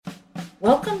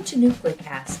Welcome to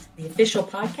NucleCast, the official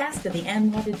podcast of the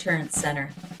Anwar Deterrence Center.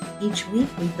 Each week,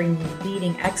 we bring you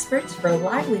leading experts for a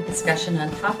lively discussion on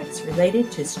topics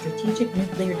related to strategic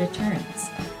nuclear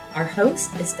deterrence. Our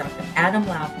host is Dr. Adam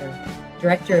Lowther,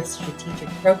 Director of Strategic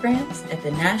Programs at the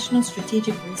National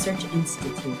Strategic Research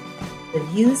Institute. The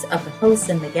views of the hosts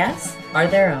and the guests are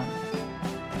their own.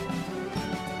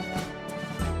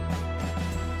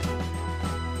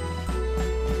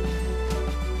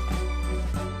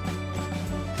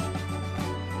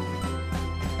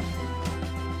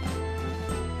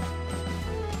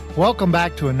 Welcome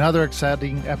back to another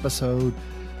exciting episode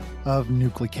of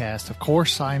NucleCast. Of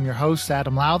course, I'm your host,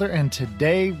 Adam Lowther, and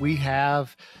today we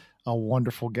have a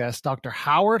wonderful guest. Dr.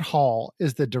 Howard Hall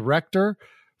is the director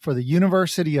for the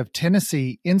University of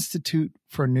Tennessee Institute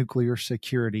for Nuclear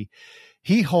Security.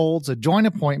 He holds a joint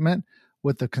appointment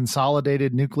with the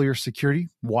Consolidated Nuclear Security,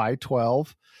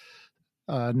 Y-12,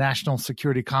 National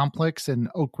Security Complex in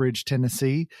Oak Ridge,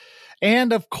 Tennessee.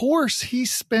 And of course, he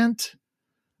spent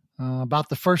about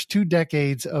the first 2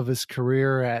 decades of his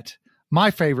career at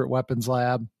my favorite weapons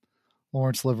lab,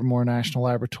 Lawrence Livermore National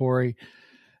Laboratory.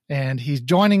 And he's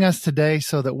joining us today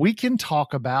so that we can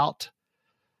talk about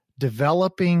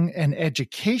developing an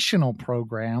educational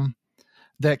program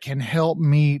that can help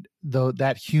meet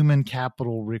that human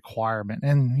capital requirement.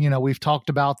 And, you know, we've talked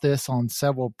about this on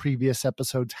several previous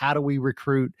episodes. How do we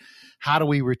recruit? How do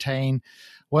we retain?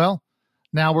 Well,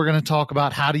 now we're going to talk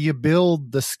about how do you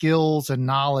build the skills and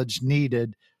knowledge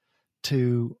needed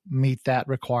to meet that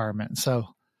requirement. So,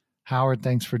 Howard,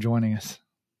 thanks for joining us.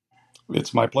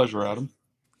 It's my pleasure, Adam.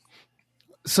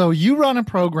 So you run a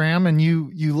program and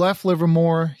you left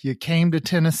Livermore, you came to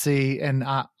Tennessee, and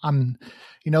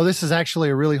this is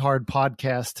actually a really hard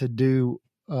podcast to do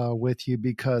with you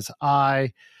because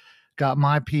I got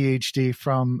my Ph.D.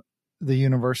 from the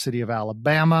University of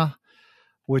Alabama,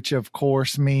 which of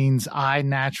course means I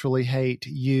naturally hate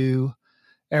you,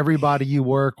 everybody you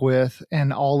work with,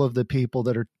 and all of the people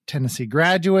that are Tennessee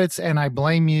graduates. And I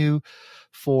blame you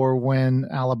for when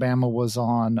Alabama was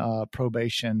on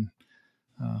probation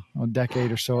a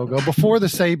decade or so ago, before the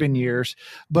Saban years.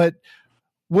 But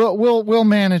we'll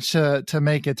manage to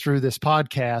make it through this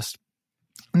podcast.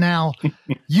 Now,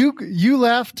 you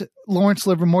left Lawrence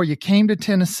Livermore, you came to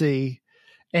Tennessee,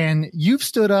 and you've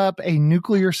stood up a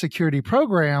nuclear security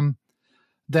program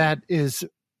that is,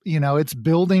 it's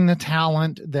building the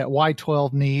talent that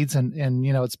Y-12 needs, and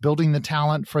it's building the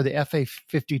talent for the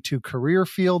FA-52 career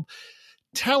field.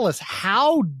 Tell us,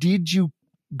 how did you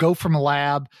go from a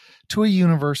lab to a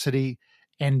university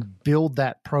and build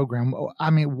that program?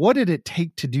 I mean, what did it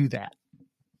take to do that?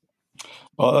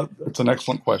 Well, it's an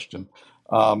excellent question.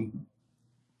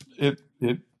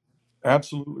 It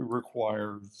absolutely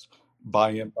requires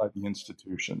buy-in by the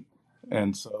institution.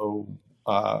 And so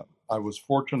I was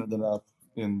fortunate enough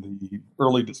in the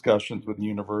early discussions with the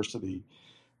university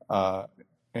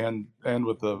and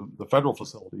with the federal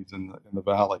facilities in the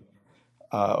Valley,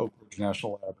 Oak Ridge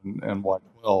National Lab and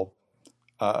Y-12,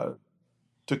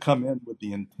 to come in with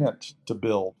the intent to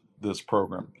build this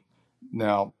program.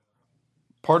 Now,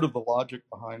 part of the logic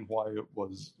behind why it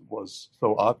was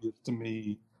so obvious to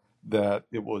me that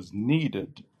it was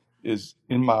needed is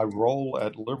in my role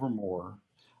at Livermore,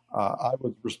 I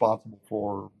was responsible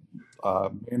for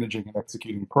managing and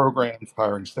executing programs,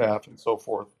 hiring staff, and so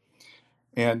forth.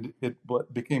 And it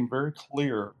became very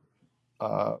clear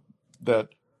that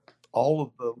all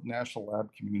of the national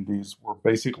lab communities were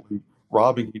basically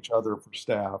robbing each other for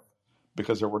staff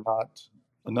because there were not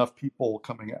enough people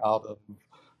coming out of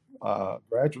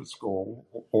graduate school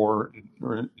or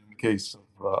in the case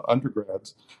of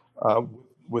undergrads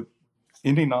with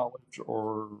any knowledge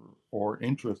or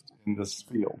interest in this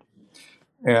field.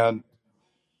 And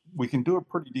we can do a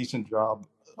pretty decent job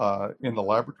in the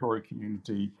laboratory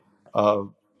community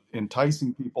of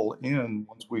enticing people in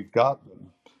once we've got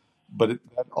them. But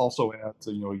that also adds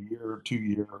a year,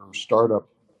 2-year startup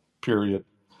period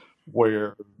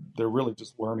where they're really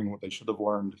just learning what they should have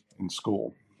learned in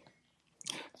school.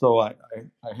 So I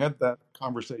had that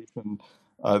conversation.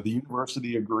 The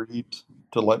university agreed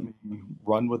to let me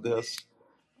run with this.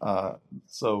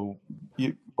 So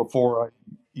before I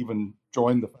even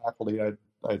joined the faculty,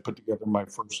 I put together my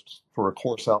first for a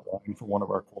course outline for one of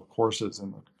our core courses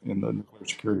in the nuclear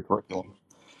security curriculum.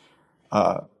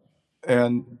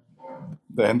 And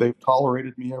then they've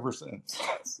tolerated me ever since.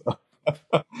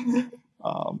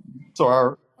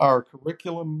 So our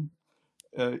curriculum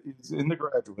is in the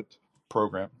graduate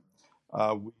program.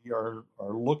 We are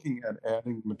looking at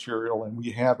adding material, and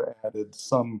we have added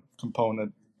some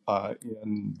component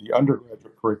in the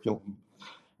undergraduate curriculum.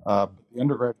 The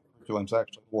undergraduate curriculum is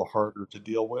actually a little harder to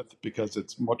deal with because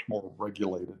it's much more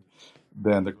regulated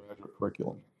than the graduate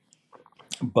curriculum.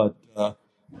 But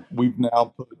we've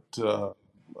now put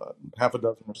half a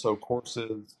dozen or so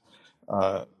courses.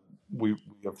 Uh, we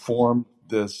have formed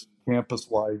this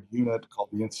campus-wide unit called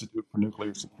the Institute for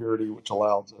Nuclear Security, which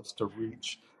allows us to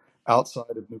reach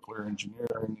outside of nuclear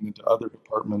engineering and into other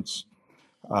departments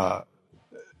uh,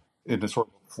 in a sort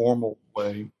of formal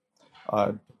way,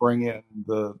 to bring in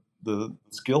the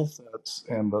skill sets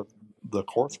and the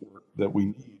coursework that we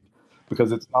need,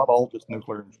 because it's not all just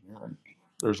nuclear engineering.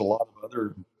 There's a lot of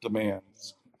other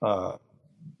demands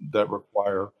that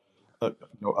require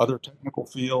other technical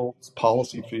fields,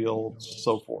 policy fields,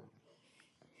 so forth.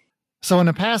 So in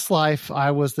a past life, I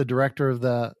was the director of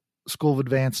the School of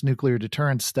Advanced Nuclear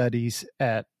Deterrence Studies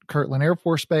at Kirtland Air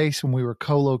Force Base, and we were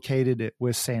co-located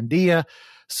with Sandia.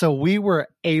 So we were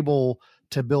able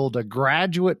to build a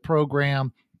graduate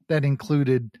program that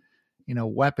included,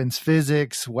 weapons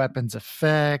physics, weapons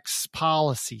effects,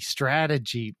 policy,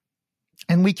 strategy.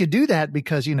 And we could do that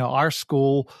because, our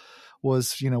school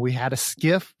was, we had a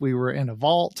skiff, we were in a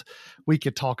vault, we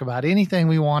could talk about anything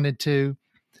we wanted to.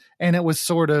 And it was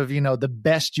sort of, the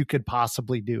best you could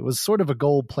possibly do. It was sort of a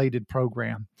gold-plated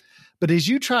program. But as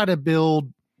you try to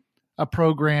build a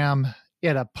program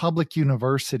at a public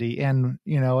university, and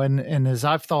as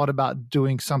I've thought about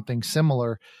doing something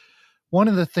similar, one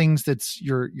of the things that's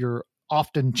you're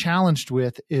often challenged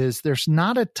with is there's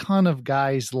not a ton of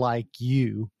guys like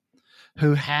you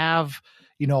who have,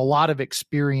 a lot of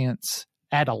experience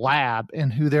at a lab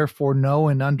and who therefore know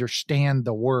and understand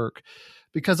the work.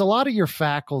 Because a lot of your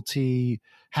faculty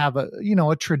have a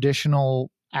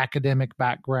traditional academic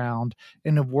background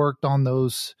and have worked on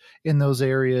in those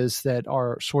areas that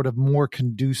are sort of more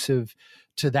conducive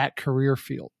to that career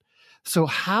field. So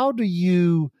how do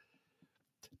you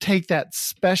take that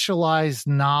specialized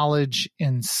knowledge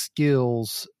and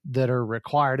skills that are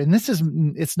required? And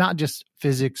it's not just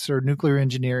physics or nuclear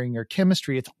engineering or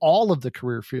chemistry. It's all of the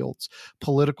career fields,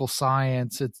 political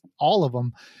science, it's all of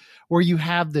them, where you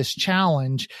have this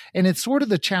challenge. And it's sort of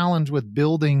the challenge with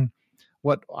building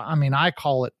I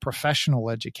call it professional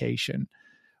education,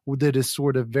 that is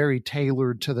sort of very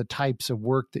tailored to the types of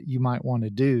work that you might want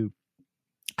to do.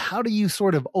 How do you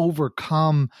sort of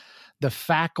overcome the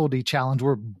faculty challenge?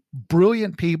 We're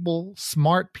brilliant people,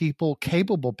 smart people,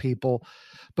 capable people,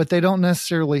 but they don't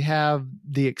necessarily have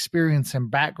the experience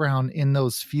and background in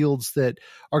those fields that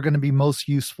are going to be most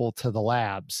useful to the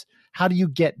labs. How do you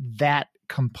get that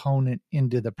component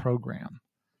into the program?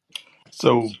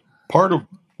 So part of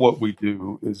what we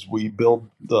do is we build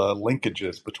the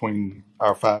linkages between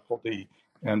our faculty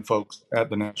and folks at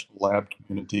the National Lab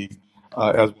community,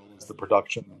 as well as the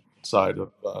production side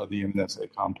of the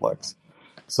NSA complex.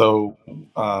 So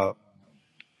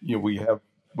we have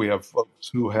folks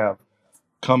who have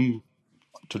come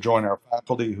to join our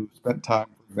faculty who spent time.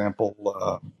 For example,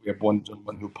 we have one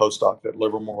gentleman who postdoced at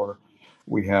Livermore.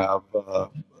 We have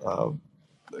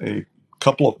a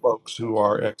couple of folks who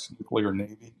are ex-nuclear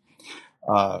Navy.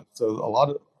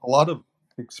 So a lot of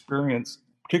experience,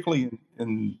 particularly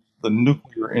in the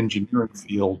nuclear engineering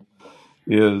field,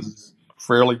 is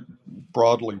fairly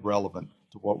broadly relevant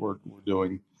to what we're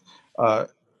doing.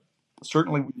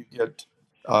 Certainly, when you get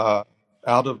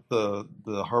out of the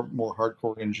more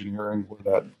hardcore engineering,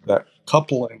 where that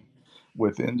coupling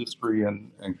with industry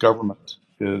and government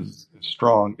is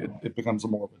strong, it becomes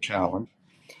more of a challenge.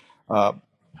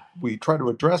 We try to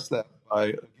address that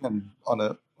by, again, on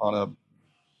a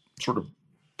sort of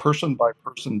person by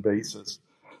person basis,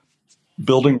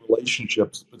 building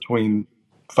relationships between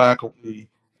faculty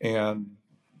and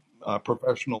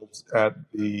professionals at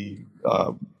the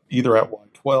either at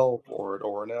Y12 or at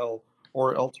ORNL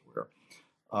or elsewhere.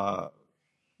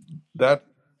 That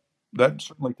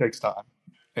certainly takes time,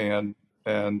 and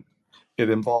it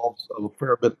involves a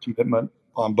fair bit of commitment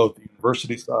on both the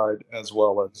university side as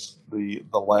well as the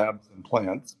labs and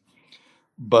plants.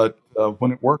 But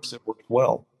when it works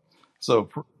well. So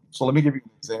let me give you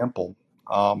an example.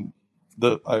 I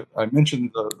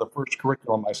mentioned the first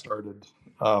curriculum I started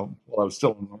while I was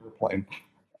still in an airplane.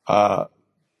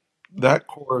 That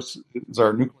course is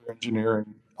our nuclear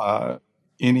engineering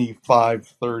NE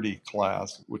 530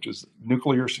 class, which is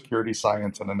nuclear security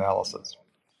science and analysis.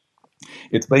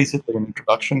 It's basically an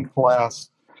introduction class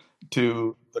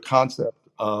to the concept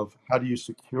of how do you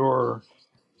secure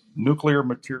nuclear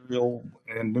material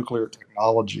and nuclear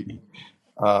technology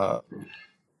to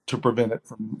prevent it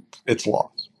from its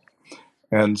loss.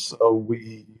 And so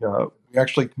we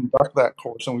actually conduct that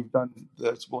course, and we've done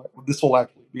this. This will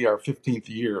actually be our 15th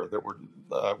year that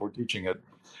we're teaching it,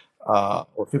 or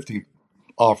 15th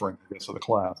offering, I guess, of the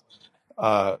class,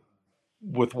 uh,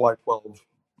 with Y12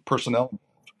 personnel.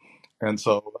 And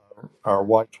so our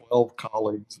Y12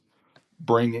 colleagues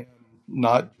bring in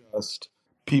not just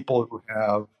people who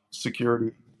have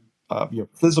security,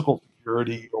 physical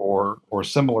security or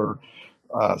similar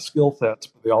skill sets,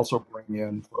 but they also bring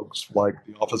in folks like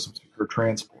the Office of Secure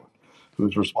Transport,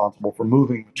 who's responsible for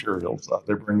moving materials.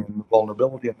 They bring in the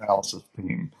vulnerability analysis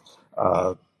team.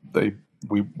 Uh, they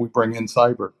we bring in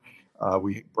cyber.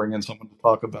 We bring in someone to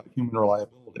talk about human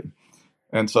reliability,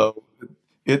 and so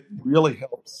it really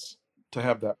helps to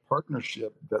have that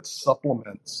partnership that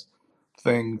supplements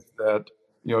things that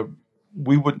you know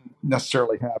we wouldn't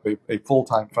necessarily have a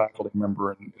full-time faculty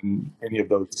member in any of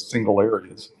those single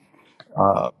areas.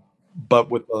 Uh, but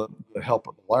with the help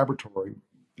of the laboratory,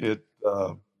 it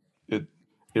uh, it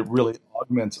it really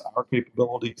augments our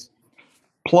capabilities.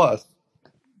 Plus,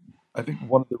 I think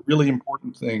one of the really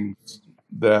important things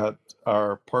that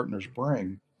our partners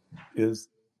bring is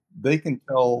they can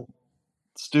tell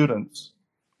students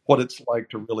what it's like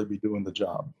to really be doing the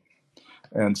job.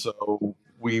 And so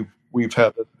we've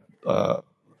had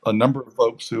a number of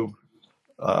folks who,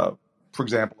 for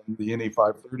example, in the NE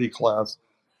 530 class,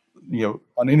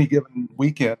 on any given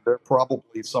weekend, they're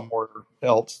probably somewhere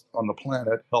else on the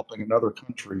planet helping another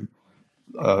country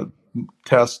uh,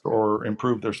 test or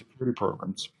improve their security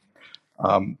programs.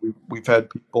 We've had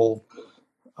people,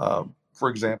 for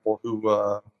example,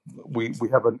 who we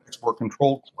have an export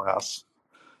control class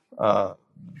uh,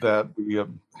 that we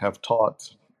have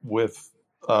taught with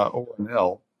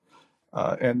ONL.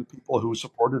 And the people who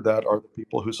supported that are the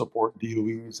people who support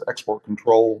DOE's export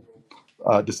control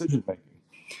decision making.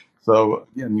 So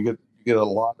again, you get a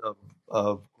lot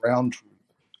of ground truth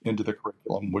into the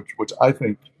curriculum, which I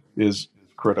think is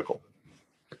critical.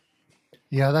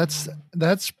 Yeah,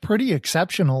 that's pretty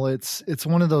exceptional. It's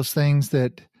one of those things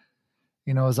that,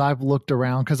 as I've looked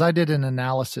around, because I did an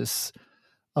analysis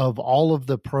of all of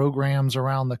the programs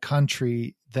around the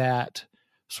country that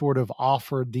sort of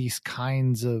offered these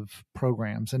kinds of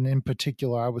programs. And in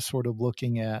particular, I was sort of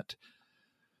looking at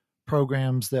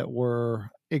programs that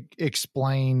were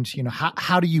explained,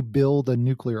 how do you build a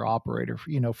nuclear operator?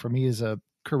 For me as a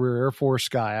career Air Force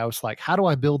guy, I was like, how do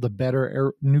I build a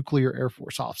better nuclear Air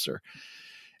Force officer?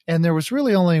 And there was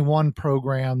really only one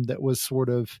program that was sort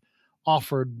of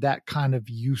offered that kind of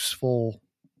useful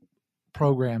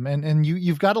program. And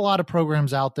you've got a lot of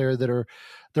programs out there that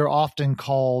they're often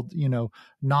called,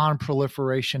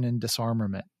 non-proliferation and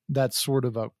disarmament. That's sort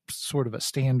of a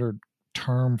standard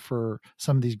term for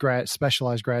some of these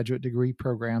specialized graduate degree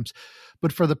programs.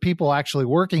 But for the people actually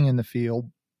working in the field,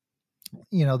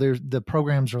 the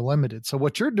programs are limited. So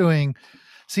what you're doing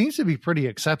seems to be pretty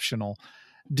exceptional.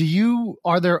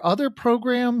 Are there other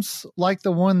programs like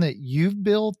the one that you've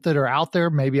built that are out there?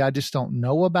 Maybe I just don't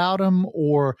know about them,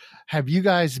 or have you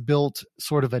guys built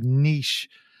sort of a niche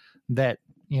that,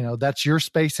 that's your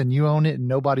space and you own it and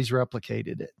nobody's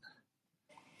replicated it?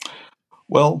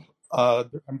 Well,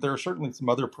 there are certainly some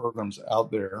other programs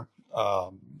out there,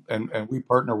 and we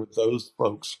partner with those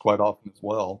folks quite often as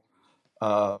well.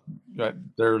 Uh,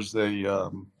 there's a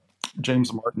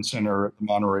James Martin Center at the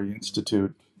Monterey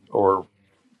Institute, or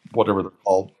whatever they're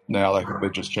called now. I think they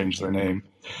just changed their name.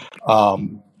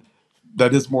 Um,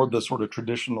 that is more the sort of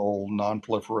traditional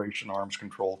non-proliferation arms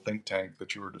control think tank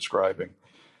that you were describing.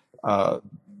 Uh,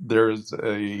 there's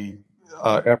a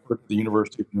effort at the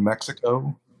University of New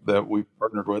Mexico that we've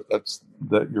partnered with.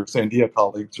 That your Sandia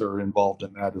colleagues are involved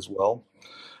in that as well.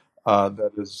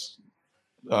 That is,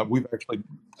 we've actually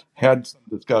had some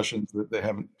discussions that they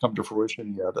haven't come to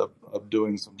fruition yet of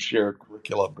doing some shared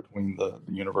curricula between the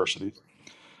universities.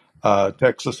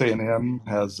 Texas A&M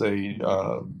has they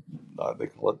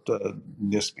call it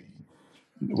NISP,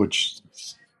 which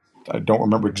I don't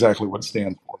remember exactly what it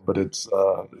stands for, but it's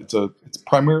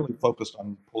primarily focused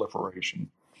on proliferation,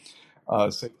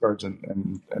 safeguards,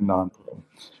 and non-pro.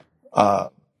 Uh,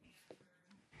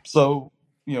 so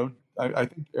I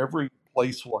think every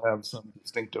place will have some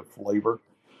distinctive flavor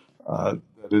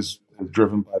that is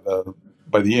driven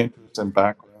by the interests and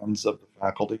backgrounds of the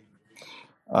faculty.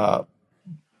 Uh,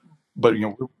 but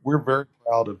we're very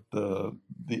proud of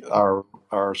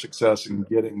our success in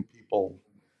getting people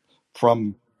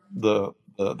from the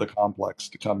complex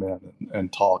to come in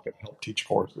and talk and help teach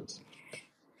courses.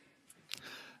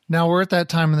 Now we're at that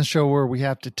time in the show where we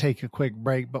have to take a quick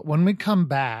break, but when we come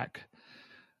back,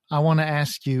 I want to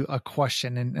ask you a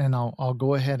question, and I'll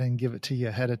go ahead and give it to you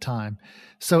ahead of time.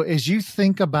 So as you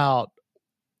think about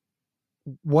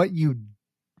what you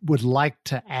would like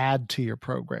to add to your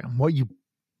program, what you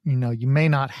may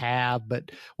not have,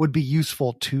 but would be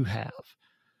useful to have,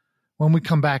 When we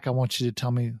come back, I want you to tell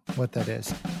me what that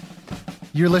is.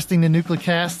 You're listening to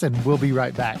Nuclecast, and we'll be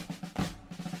right back.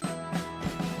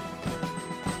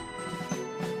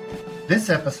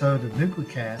 This episode of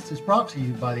Nuclecast is brought to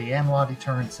you by the ANWA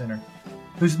Deterrence Center,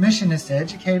 whose mission is to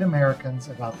educate Americans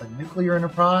about the nuclear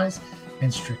enterprise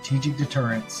and strategic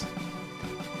deterrence.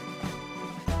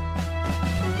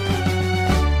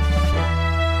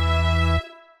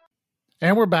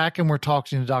 And we're back, and we're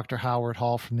talking to Dr. Howard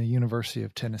Hall from the University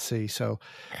of Tennessee. So,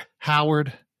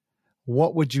 Howard,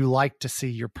 what would you like to see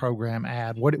your program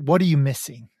add? What are you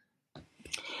missing?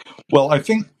 Well, I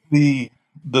think the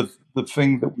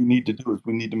thing that we need to do is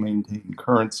we need to maintain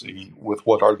currency with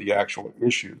what are the actual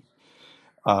issues,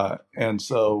 and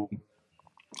so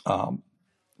um,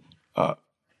 uh,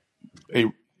 a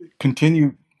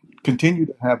continue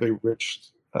to have a rich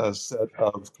set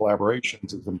of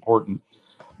collaborations is important.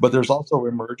 But there's also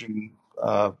emerging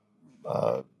uh,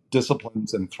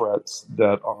 disciplines and threats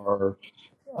that are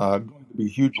going to be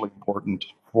hugely important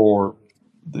for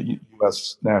the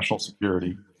U.S. national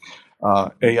security.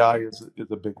 AI is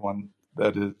a big one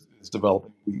that is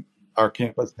developing. Our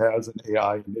campus has an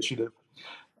AI initiative.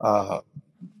 Uh,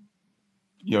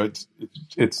 it's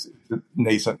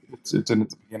nascent. It's in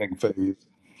its beginning phase,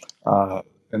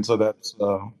 and so that's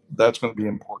going to be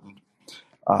important.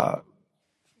 Uh,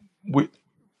 we,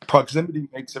 Proximity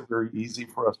makes it very easy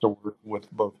for us to work with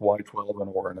both Y12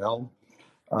 and ORNL.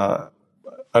 Uh,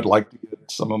 I'd like to get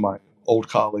some of my old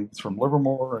colleagues from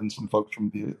Livermore and some folks from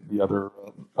the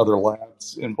other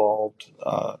labs involved,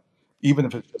 even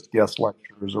if it's just guest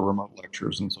lectures or remote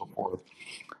lectures and so forth.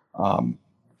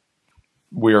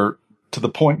 We're to the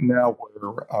point now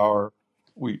where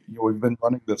we've been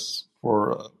running this for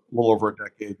a little over a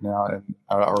decade now, and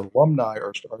our alumni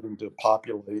are starting to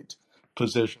populate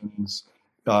positions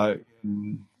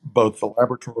in both the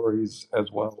laboratories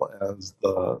as well as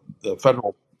the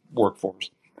federal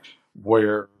workforce,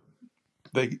 where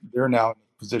they're now in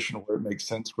a position where it makes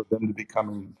sense for them to be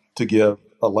coming to give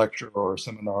a lecture or a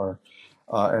seminar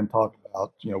and talk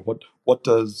about what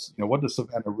does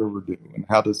Savannah River do, and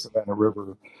how does Savannah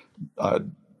River uh,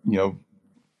 you know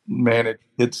manage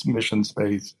its mission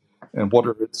space, and what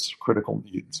are its critical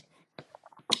needs.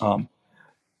 Um,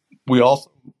 we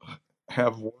also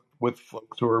have worked with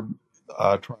folks who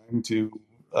are trying to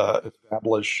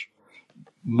establish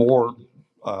more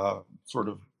sort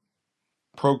of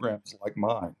programs like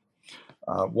mine.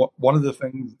 One of the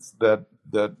things that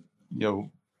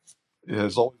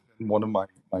has always been one of my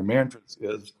mantras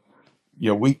is,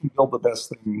 we can build the best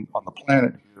thing on the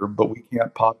planet here, but we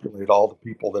can't populate all the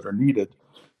people that are needed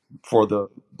for the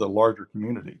larger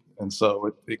community. And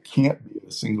so it can't be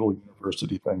a single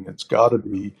university thing. It's got to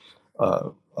be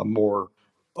a more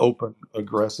open,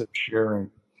 aggressive, sharing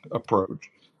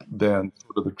approach than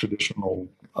sort of the traditional,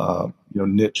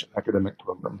 niche academic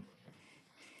program.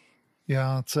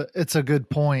 Yeah, it's a good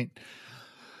point.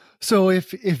 So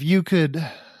if you could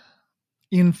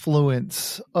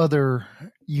influence other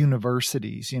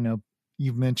universities,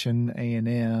 you've mentioned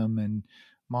A&M and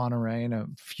Monterey and a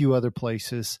few other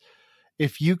places.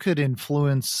 If you could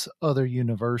influence other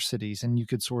universities and you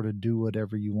could sort of do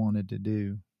whatever you wanted to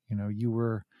do, you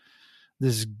were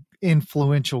this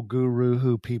influential guru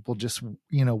who people just,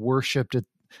 worshiped at,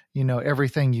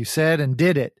 everything you said and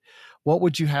did it. What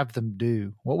would you have them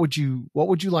do? What would you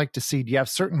like to see? Do you have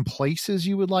certain places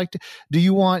you would like to? Do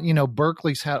you want,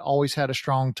 Berkeley's always had a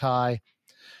strong tie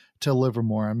to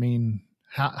Livermore. I mean,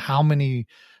 how many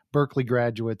Berkeley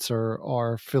graduates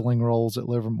are filling roles at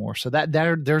Livermore? So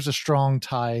there's a strong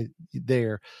tie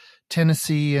there.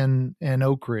 Tennessee and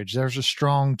Oak Ridge, there's a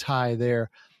strong tie there.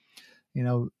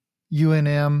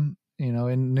 UNM,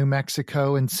 in New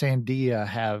Mexico and Sandia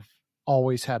have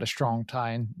always had a strong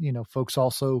tie. And, folks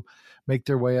also make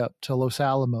their way up to Los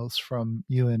Alamos from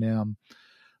UNM.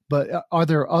 But are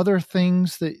there other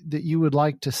things that you would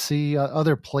like to see,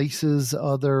 other places,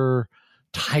 other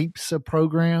types of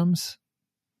programs?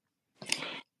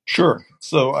 Sure.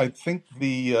 So I think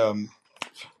again,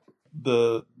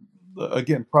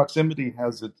 proximity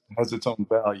has its own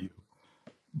value,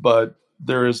 but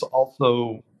there is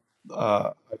also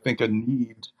I think a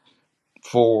need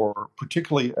for,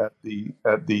 particularly at the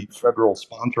federal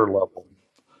sponsor level,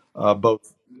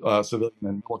 both civilian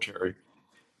and military,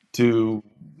 to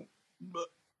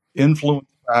influence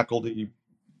faculty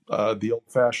the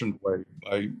old-fashioned way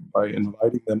by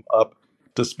inviting them up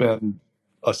to spend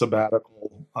a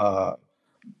sabbatical,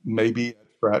 maybe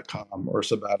at Stratcom, or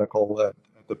sabbatical at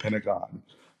the Pentagon,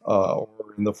 or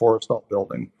in the Forrestal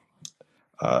Building,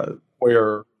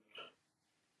 where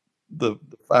the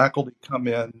faculty come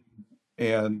in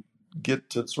and get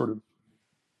to sort of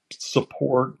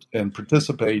support and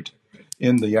participate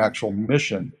in the actual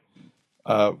mission,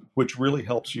 which really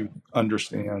helps you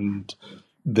understand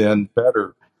then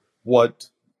better what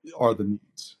are the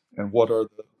needs and what are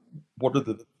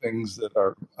the things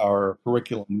that our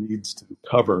curriculum needs to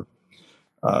cover.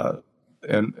 Uh,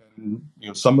 and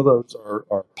some of those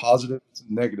are positives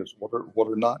and negatives. What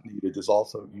are not needed is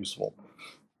also useful.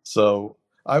 So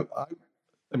I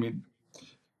mean,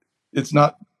 it's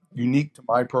not unique to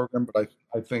my program, but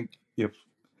I think if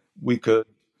we could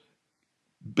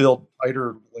build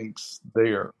tighter links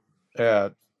there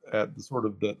at the sort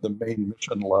of the main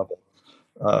mission level.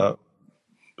 Uh,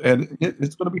 and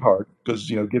it's going to be hard because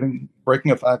getting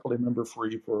breaking a faculty member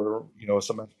free for a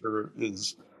semester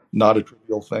is not a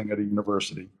trivial thing at a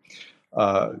university.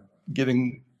 Uh,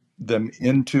 Getting them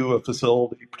into a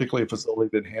facility, particularly a facility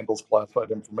that handles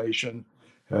classified information,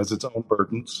 has its own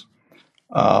burdens.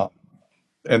 Uh,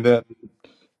 and then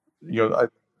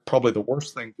probably the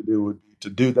worst thing to do would be to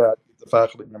do that, get the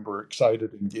faculty member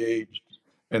excited, engaged,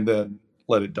 and then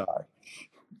let it die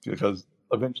because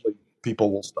eventually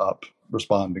people will stop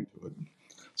responding to it.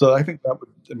 So I think that would,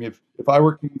 I mean, if I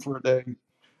were king for a day,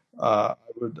 I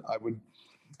would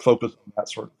focus on that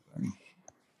sort of thing.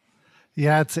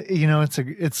 Yeah,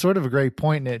 it's sort of a great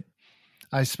point.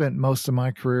 I spent most of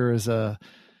my career as a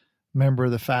member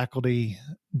of the faculty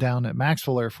down at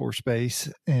Maxwell Air Force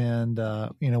Base and,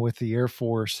 with the Air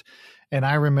Force. And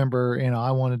I remember,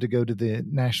 I wanted to go to the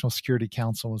National Security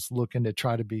Council, was looking to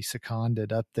try to be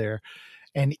seconded up there.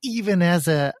 And even as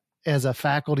a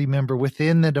faculty member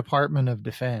within the Department of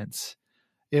Defense,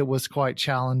 it was quite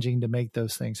challenging to make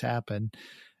those things happen.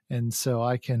 And so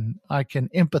I can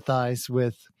empathize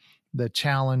with the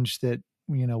challenge that,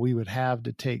 we would have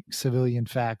to take civilian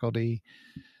faculty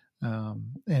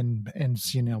and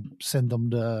send them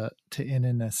to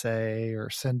NNSA or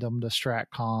send them to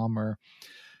Stratcom, or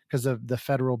because of the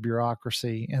federal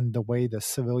bureaucracy and the way the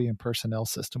civilian personnel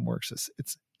system works.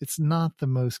 It's not the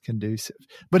most conducive,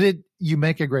 but you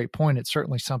make a great point. It's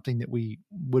certainly something that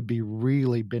would be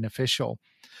really beneficial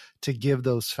to give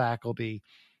those faculty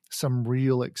some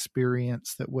real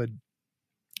experience that would,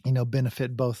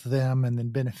 benefit both them and then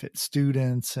benefit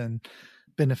students and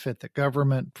benefit the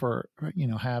government for,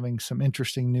 having some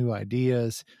interesting new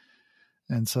ideas.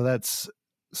 And so that's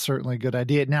certainly a good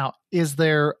idea. Now, is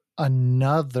there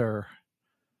another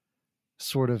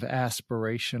sort of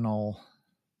aspirational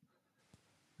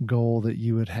goal that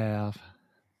you would have?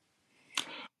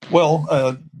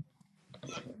 Well,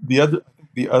 the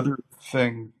other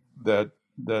thing that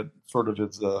sort of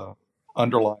is a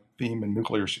underlying theme in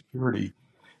nuclear security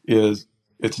is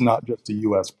it's not just a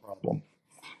U.S. problem,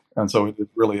 and so it is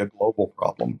really a global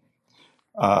problem.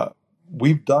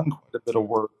 We've done quite a bit of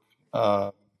work.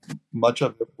 Much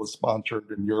of it was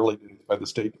sponsored in the early days by the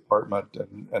State Department,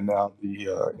 and now the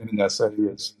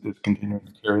NNSA is continuing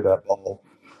to carry that ball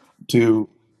to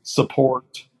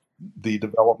support the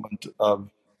development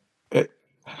of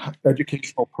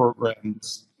educational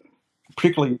programs,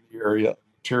 particularly in the area of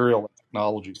material and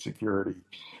technology security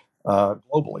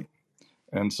globally.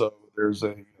 And so there's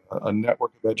a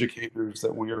network of educators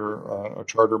that we are a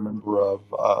charter member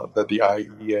of that the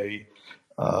IEA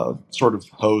sort of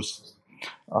hosts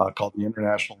called the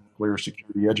International Nuclear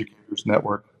Security Educators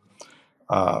Network.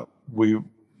 We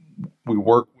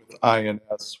work with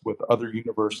INS, with other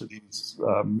universities,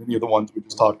 many of the ones we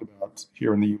just talked about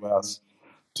here in the U.S.,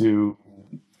 to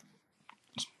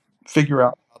figure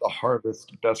out how to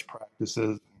harvest best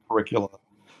practices and curricula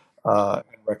and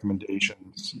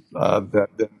recommendations that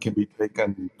then can be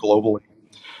taken globally.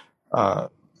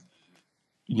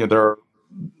 There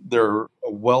are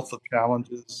a wealth of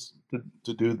challenges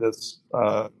to do this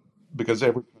because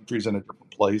every country is in a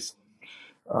different place,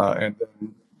 and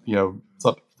then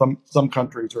some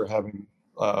countries are having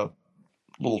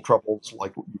little troubles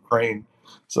like Ukraine,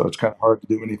 so it's kind of hard to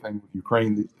do anything with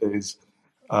Ukraine these days.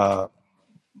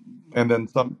 And then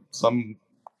some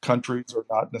countries are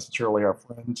not necessarily our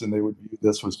friends, and they would view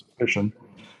this with suspicion.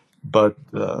 But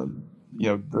the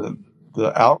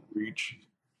outreach,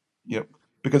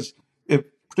 because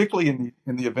particularly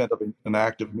in the event of an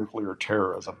act of nuclear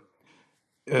terrorism,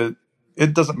 it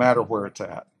doesn't matter where it's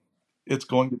at; it's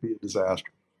going to be a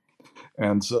disaster.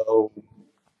 And so,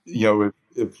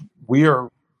 if we are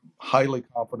highly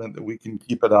confident that we can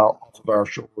keep it out off of our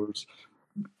shores,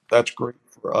 that's great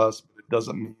for us, but it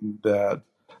doesn't mean that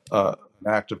an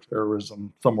act of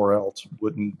terrorism somewhere else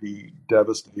wouldn't be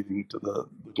devastating to the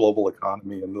global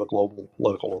economy and the global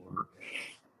political order.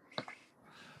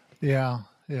 Yeah,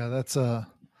 that's a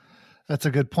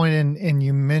good point. And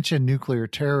you mentioned nuclear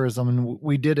terrorism, and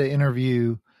we did an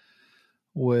interview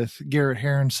with Garrett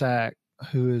Herensack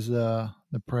who is the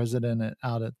president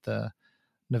out at the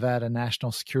Nevada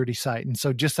National Security Site. And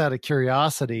so, just out of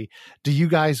curiosity, do you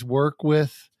guys work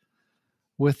with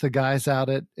the guys out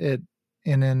at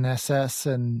NNSS,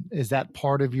 and is that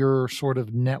part of your sort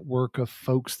of network of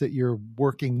folks that you're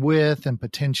working with and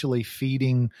potentially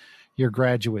feeding your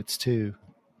graduates to?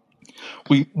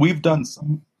 We've done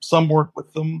some work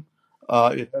with them.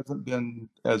 It hasn't been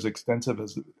as extensive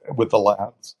as with the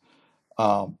labs.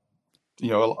 Um, a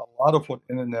lot of what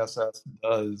NNSS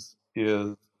does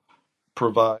is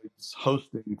provides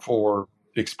hosting for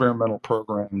experimental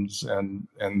programs and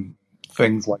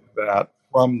things like that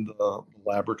from the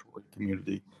laboratory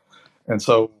community. And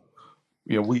so,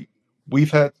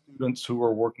 we've had students who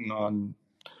are working on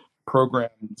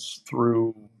programs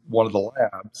through one of the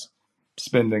labs,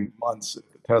 spending months at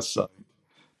the test site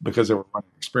because they were running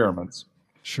experiments.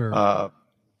 Sure.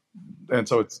 And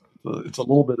so it's a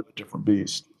little bit of a different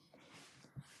beast.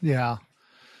 Yeah.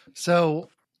 So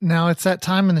now it's that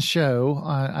time in the show.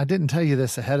 I didn't tell you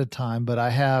this ahead of time, but I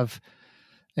have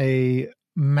a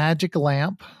magic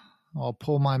lamp. I'll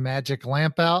pull my magic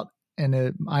lamp out,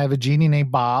 and I have a genie named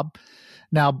Bob.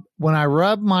 Now, when I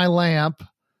rub my lamp,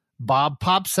 Bob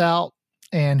pops out,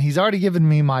 and he's already given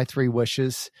me my 3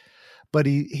 wishes, but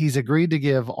he's agreed to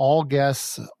give all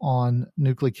guests on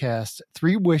NucleCast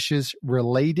 3 wishes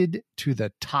related to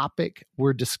the topic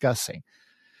we're discussing.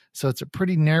 So it's a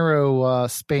pretty narrow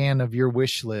span of your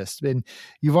wish list. And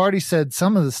you've already said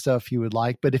some of the stuff you would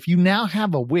like, but if you now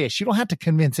have a wish, you don't have to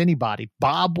convince anybody.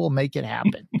 Bob will make it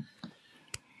happen.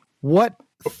 What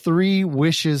 3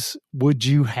 wishes would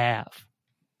you have?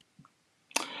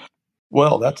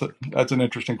 Well, that's an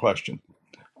interesting question.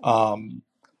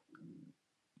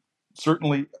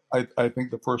 Certainly, I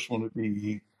think the first one would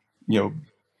be,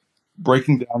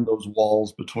 breaking down those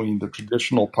walls between the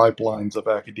traditional pipelines of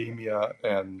academia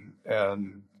and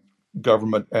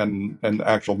government and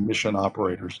actual mission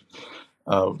operators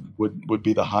would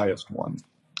be the highest one.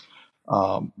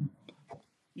 I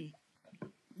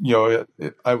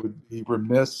would be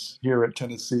remiss here at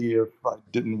Tennessee if I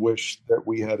didn't wish that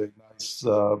we had a nice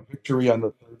victory on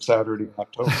the 3rd Saturday in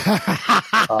October.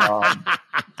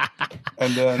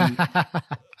 And then,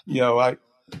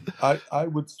 I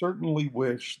would certainly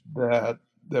wish that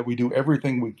we do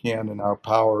everything we can in our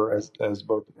power as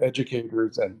both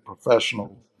educators and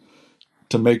professionals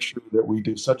to make sure that we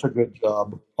do such a good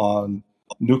job on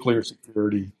nuclear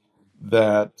security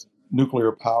that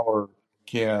nuclear power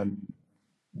can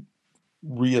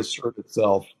reassert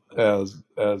itself as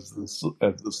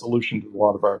the solution to a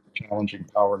lot of our challenging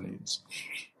power needs.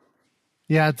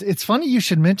 Yeah, it's funny you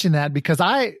should mention that, because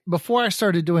before I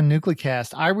started doing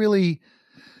NucleCast,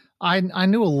 I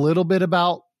knew a little bit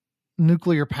about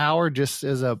nuclear power just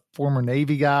as a former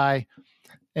Navy guy.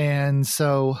 And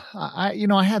so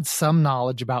I had some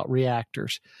knowledge about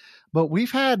reactors, but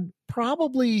we've had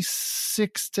probably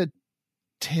 6 to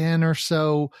 10 or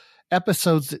so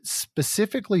episodes that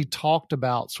specifically talked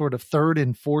about sort of 3rd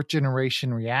and 4th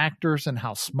generation reactors and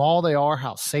how small they are,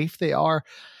 how safe they are.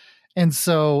 And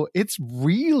so it's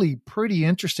really pretty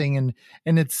interesting.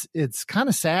 And it's kind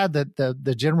of sad that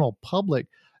the general public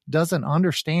doesn't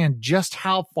understand just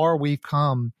how far we've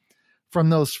come from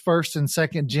those 1st and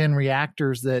 2nd gen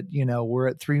reactors that, were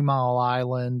at 3 Mile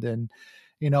Island and,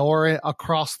 or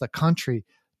across the country,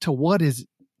 to what is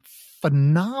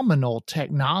phenomenal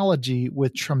technology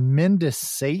with tremendous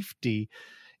safety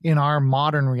in our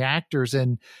modern reactors.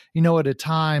 And, at a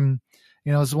time,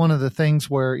 it's one of the things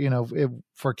where,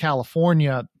 for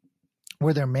California,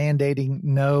 where they're mandating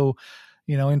no,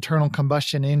 internal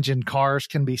combustion engine cars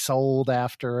can be sold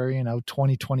after,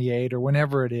 2028 or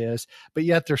whenever it is, but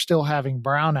yet they're still having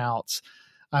brownouts.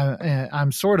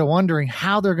 I'm sort of wondering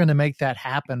how they're going to make that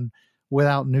happen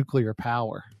without nuclear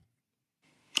power.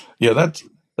 Yeah,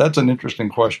 that's an interesting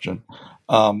question.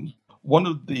 One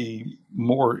of the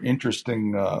more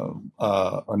interesting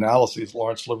analyses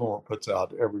Lawrence Livermore puts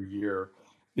out every year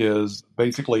is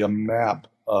basically a map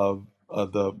of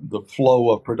the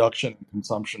flow of production and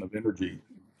consumption of energy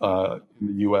in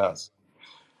the U.S.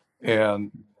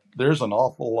 And there's an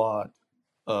awful lot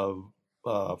of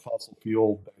fossil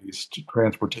fuel-based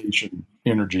transportation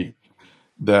energy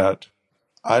that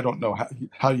I don't know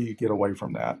how you get away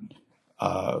from that.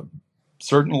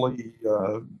 Certainly,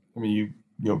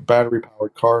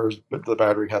 battery-powered cars, but the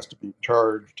battery has to be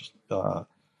charged. I'm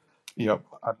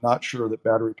not sure that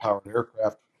battery-powered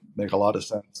aircraft make a lot of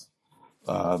sense.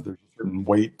 There's a certain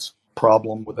weight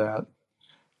problem with that.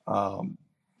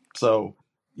 So,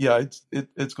 yeah,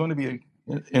 it's going to be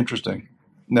interesting.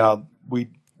 Now, we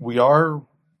are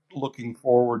looking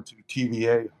forward to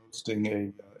TVA hosting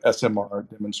a SMR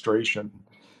demonstration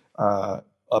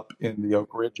up in the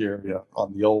Oak Ridge area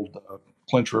on the old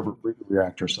Clinch River breeder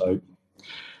reactor site.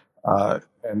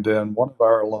 And then one of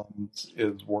our alums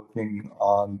is working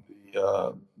on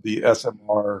the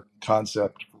SMR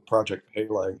concept for Project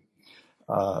Pele,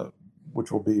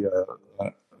 which will be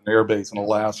an air base in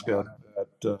Alaska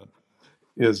that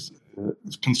is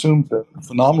consumes a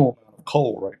phenomenal amount of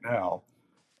coal right now,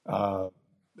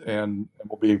 and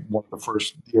will be one of the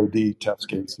first DoD test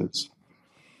cases.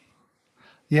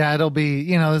 Yeah, it'll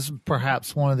be, this is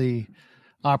perhaps one of the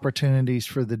opportunities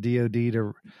for the DoD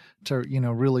to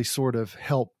really sort of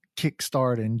help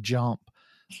kickstart and jump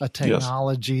a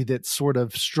technology that sort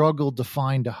of struggled to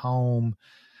find a home.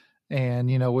 And,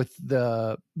 with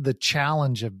the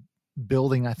challenge of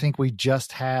building, I think we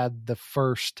just had the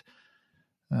first,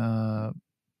 new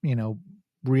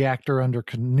reactor under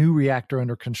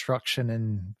construction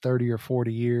in 30 or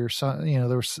 40 years. So,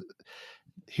 there was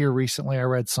here recently, I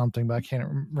read something, but I can't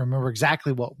remember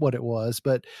exactly what it was,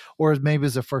 or maybe it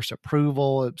was the first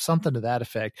approval, something to that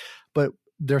effect. But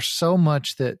there's so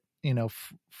much that,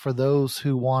 for those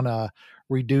who want to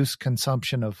reduce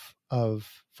consumption of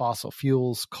fossil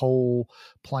fuels, coal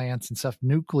plants and stuff,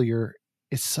 nuclear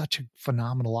is such a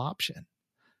phenomenal option.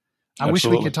 I wish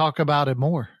we could talk about it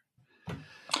more.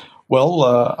 Well,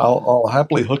 I'll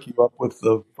happily hook you up with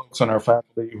the folks on our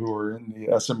faculty who are in the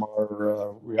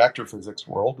SMR reactor physics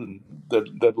world, and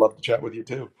they'd love to chat with you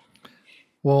too.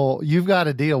 Well, you've got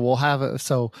a deal. We'll have it.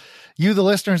 So you, the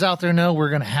listeners out there, know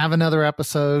we're going to have another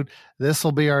episode. This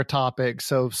will be our topic.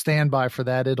 So stand by for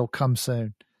that. It'll come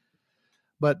soon.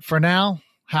 But for now,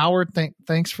 Howard,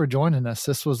 thanks for joining us.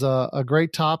 This was a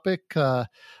great topic. I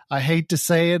hate to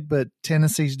say it, but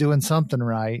Tennessee's doing something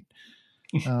right.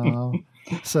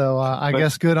 So I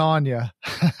guess good on you.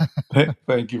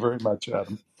 Thank you very much,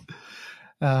 Adam.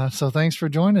 So thanks for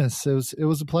joining us. It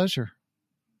was a pleasure.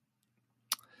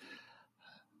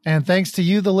 And thanks to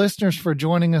you, the listeners, for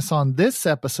joining us on this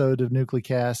episode of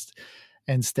NucleCast,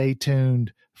 and stay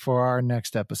tuned for our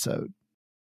next episode.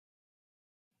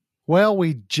 Well,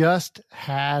 we just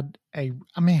had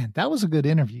that was a good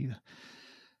interview.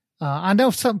 I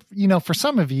know for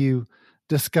some of you,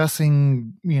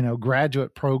 discussing,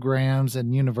 graduate programs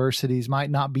and universities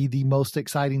might not be the most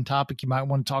exciting topic. You might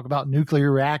want to talk about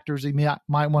nuclear reactors. You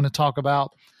might want to talk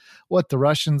about what the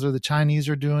Russians or the Chinese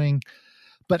are doing,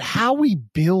 but how we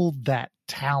build that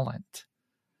talent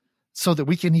so that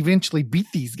we can eventually beat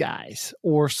these guys,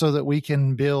 or so that we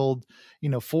can build,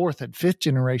 fourth and fifth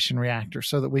generation reactors,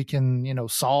 so that we can,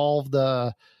 solve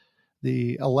the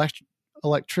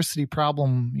electricity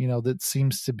problem, that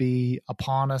seems to be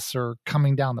upon us or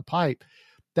coming down the pipe.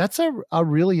 That's a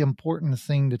really important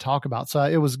thing to talk about. So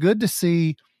it was good to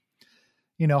see,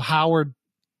 Howard,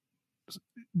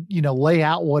 lay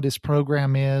out what his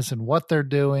program is and what they're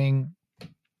doing.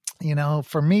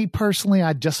 For me personally,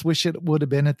 I just wish it would have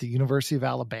been at the University of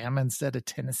Alabama instead of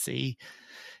Tennessee.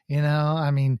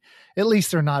 At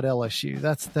least they're not LSU.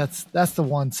 That's the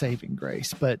one saving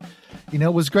grace. But,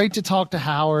 it was great to talk to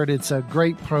Howard. It's a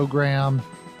great program,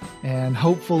 and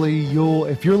hopefully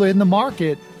if you're in the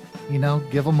market,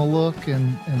 give them a look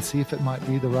and see if it might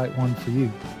be the right one for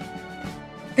you.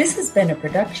 This has been a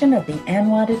production of the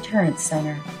ANWA Deterrence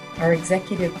Center. Our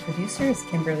executive producer is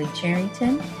Kimberly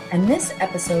Charrington, and this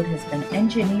episode has been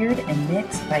engineered and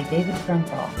mixed by David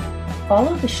Grunthal.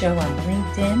 Follow the show on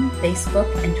LinkedIn,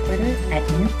 Facebook, and Twitter at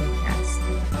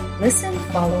NucleCast. Listen,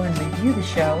 follow, and review the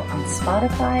show on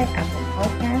Spotify, Apple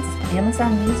Podcasts,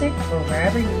 Amazon Music, or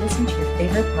wherever you listen to your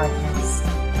favorite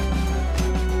podcasts.